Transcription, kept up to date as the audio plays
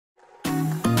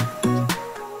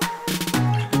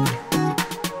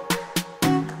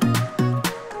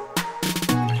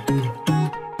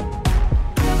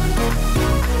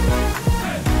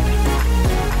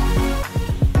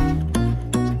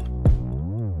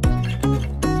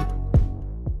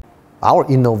Our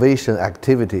innovation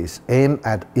activities aim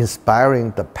at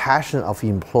inspiring the passion of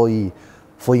employees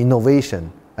for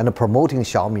innovation and promoting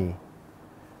Xiaomi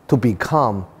to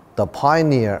become the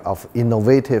pioneer of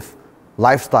innovative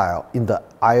lifestyle in the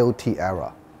IoT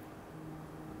era.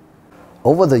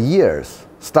 Over the years,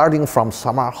 starting from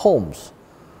smart homes,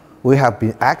 we have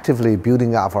been actively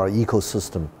building up our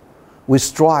ecosystem. We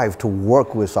strive to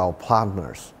work with our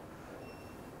partners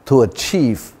to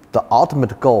achieve the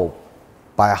ultimate goal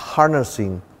by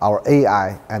harnessing our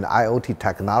AI and IoT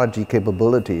technology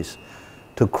capabilities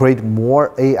to create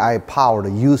more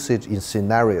AI-powered usage in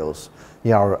scenarios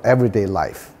in our everyday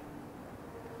life.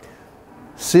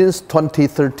 Since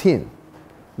 2013,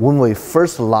 when we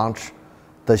first launched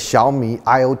the Xiaomi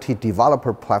IoT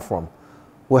developer platform,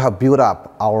 we have built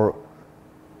up our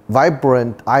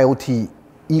vibrant IoT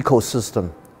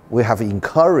ecosystem. We have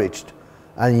encouraged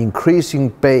an increasing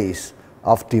base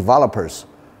of developers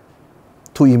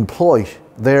to employ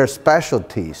their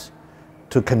specialties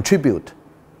to contribute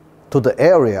to the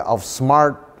area of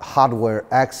smart hardware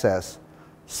access,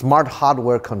 smart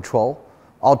hardware control,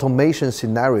 automation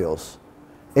scenarios,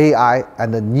 AI,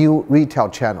 and the new retail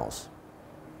channels.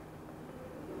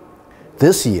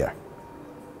 This year,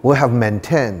 we have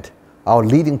maintained our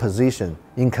leading position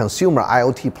in consumer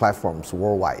IoT platforms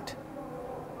worldwide.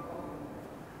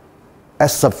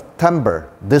 As September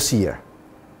this year,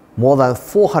 more than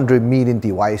 400 million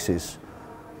devices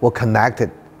were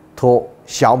connected to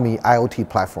Xiaomi IoT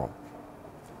platform.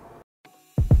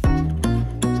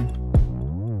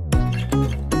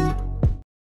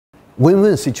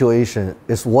 Win-win situation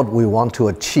is what we want to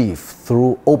achieve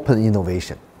through open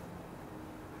innovation.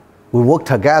 We work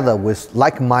together with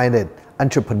like-minded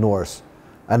entrepreneurs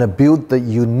and build the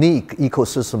unique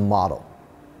ecosystem model.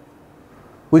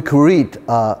 We create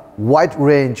a wide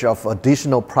range of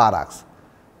additional products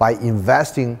by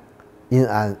investing in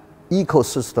an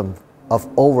ecosystem of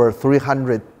over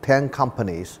 310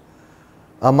 companies,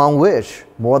 among which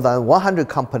more than 100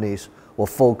 companies were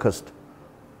focused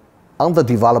on the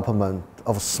development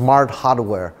of smart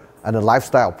hardware and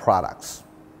lifestyle products.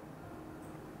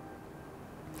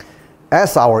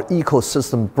 As our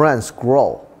ecosystem brands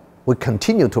grow, we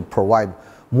continue to provide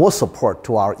more support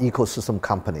to our ecosystem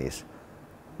companies.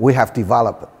 We have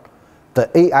developed the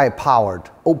AI-powered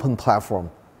open platform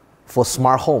for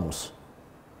smart homes.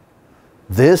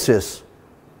 This is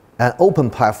an open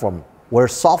platform where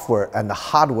software and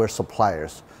hardware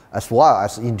suppliers, as well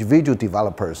as individual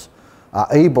developers, are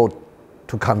able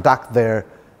to conduct their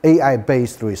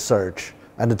AI-based research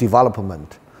and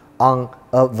development on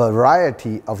a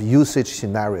variety of usage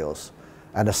scenarios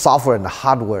and software and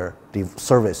hardware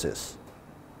services.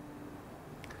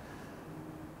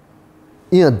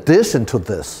 In addition to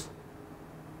this,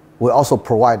 we also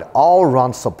provide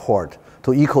all-round support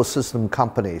to ecosystem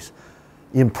companies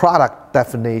in product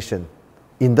definition,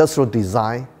 industrial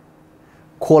design,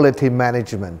 quality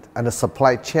management, and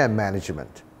supply chain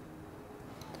management.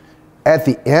 At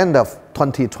the end of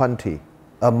 2020,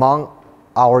 among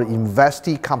our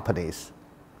investee companies,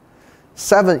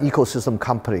 7 ecosystem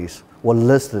companies were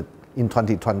listed in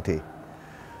 2020,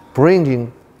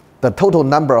 bringing the total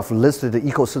number of listed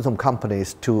ecosystem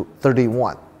companies to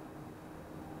 31.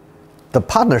 The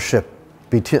partnership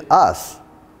between us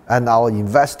and our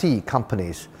investee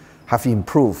companies have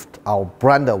improved our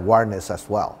brand awareness as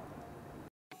well.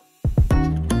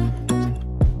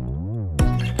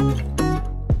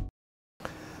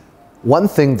 One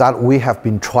thing that we have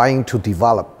been trying to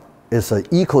develop is an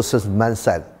ecosystem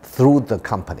mindset through the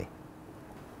company.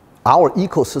 Our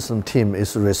ecosystem team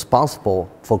is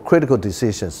responsible for critical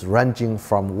decisions ranging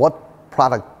from what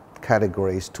product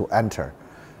categories to enter,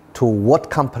 to what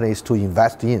companies to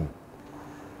invest in,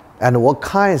 and what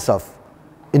kinds of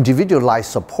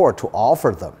individualized support to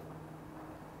offer them.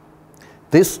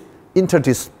 This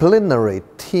interdisciplinary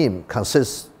team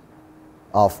consists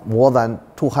of more than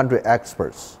 200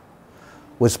 experts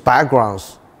with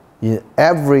backgrounds in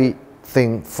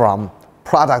everything from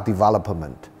product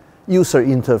development, user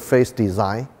interface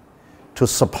design, to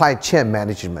supply chain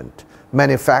management,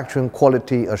 manufacturing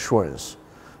quality assurance,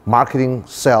 marketing,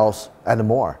 sales, and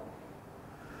more.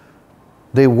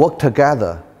 They work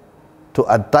together to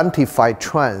identify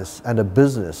trends and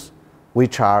business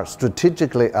which are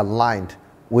strategically aligned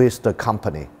with the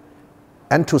company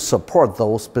and to support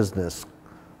those business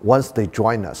once they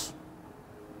join us.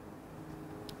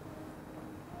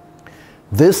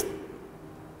 This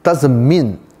doesn't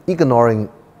mean ignoring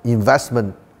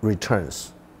investment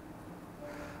returns.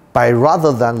 By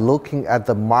rather than looking at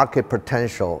the market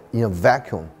potential in a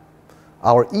vacuum,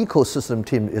 our ecosystem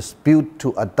team is built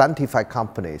to identify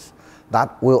companies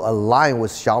that will align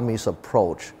with Xiaomi's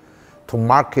approach to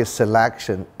market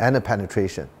selection and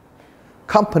penetration.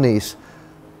 Companies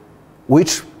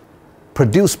which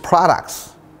produce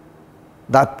products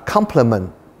that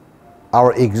complement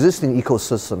our existing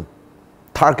ecosystem,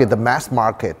 target the mass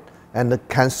market, and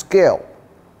can scale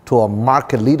to a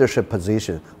market leadership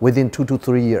position within 2 to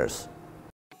 3 years.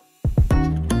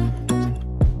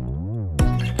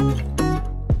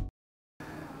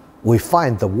 We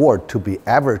find the world to be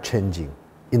ever-changing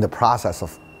in the process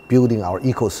of building our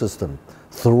ecosystem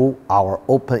through our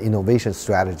open innovation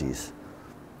strategies.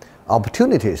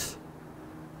 Opportunities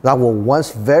that were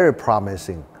once very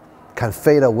promising can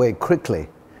fade away quickly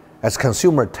as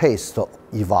consumer tastes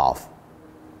evolve.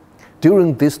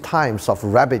 During these times of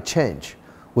rapid change,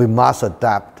 we must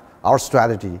adapt our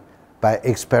strategy by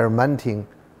experimenting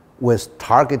with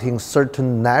targeting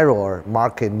certain narrower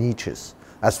market niches,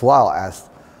 as well as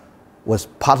with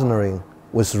partnering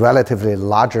with relatively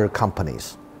larger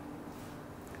companies.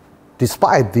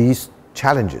 Despite these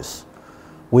challenges,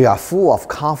 we are full of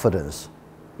confidence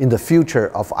in the future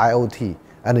of IoT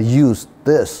and use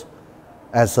this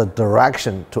as a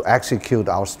direction to execute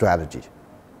our strategy.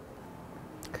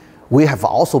 We have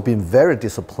also been very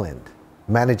disciplined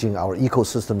managing our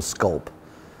ecosystem scope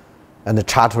and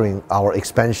charting our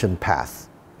expansion path.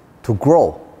 To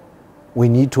grow, we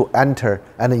need to enter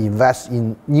and invest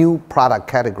in new product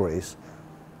categories.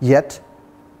 Yet,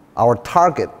 our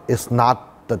target is not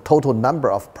the total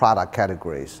number of product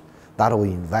categories that we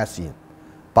invest in,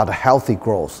 but the healthy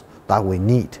growth that we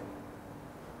need.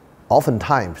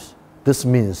 Oftentimes, this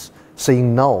means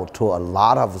saying no to a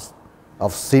lot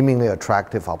of seemingly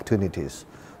attractive opportunities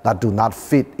that do not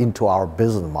fit into our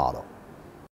business model.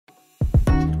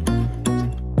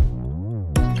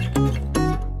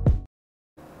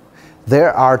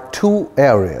 There are two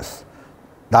areas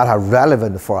that are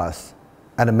relevant for us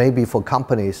and maybe for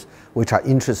companies which are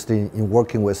interested in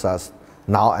working with us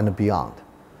now and beyond.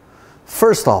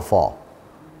 First of all,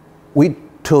 we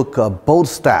took a bold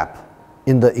step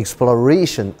in the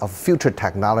exploration of future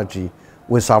technology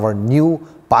with our new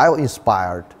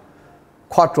bio-inspired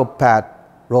quadruped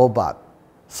robot,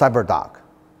 CyberDog.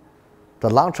 The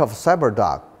launch of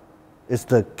CyberDog is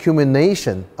the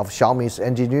culmination of Xiaomi's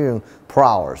engineering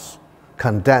prowess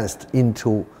condensed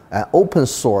into an open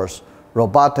source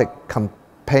robotic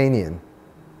companion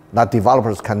that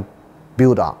developers can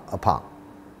build upon.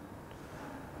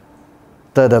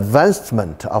 The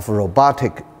advancement of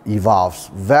robotic evolves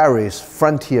various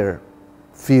frontier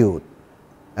field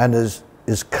and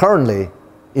is currently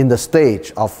in the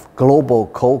stage of global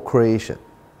co-creation.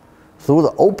 Through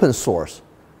the open source,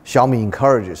 Xiaomi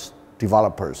encourages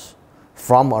developers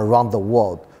from around the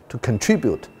world to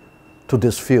contribute to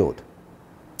this field,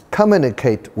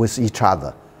 communicate with each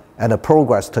other, and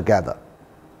progress together.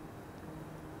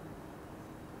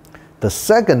 The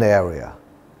second area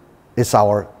is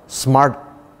our smart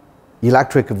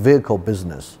electric vehicle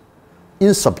business.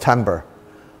 In September,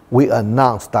 we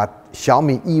announced that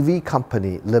Xiaomi EV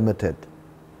Company Limited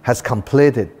has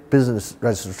completed business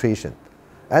registration.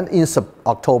 And in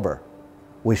October,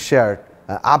 we shared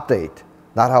an update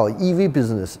that our EV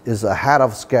business is ahead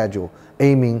of schedule,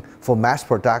 aiming for mass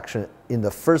production in the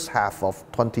first half of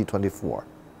 2024.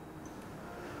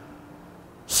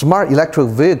 Smart electric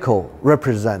vehicle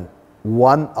represent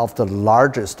one of the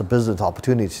largest business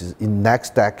opportunities in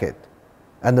next decade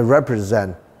and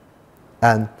represent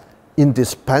an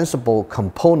indispensable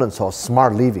component of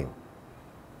smart living.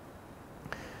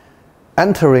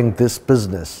 Entering this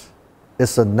business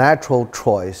is a natural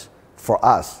choice for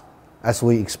us as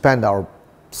we expand our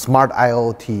smart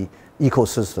IoT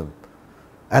ecosystem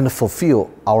and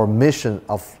fulfill our mission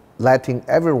of letting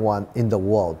everyone in the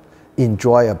world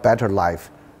enjoy a better life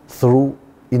through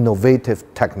innovative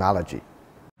technology.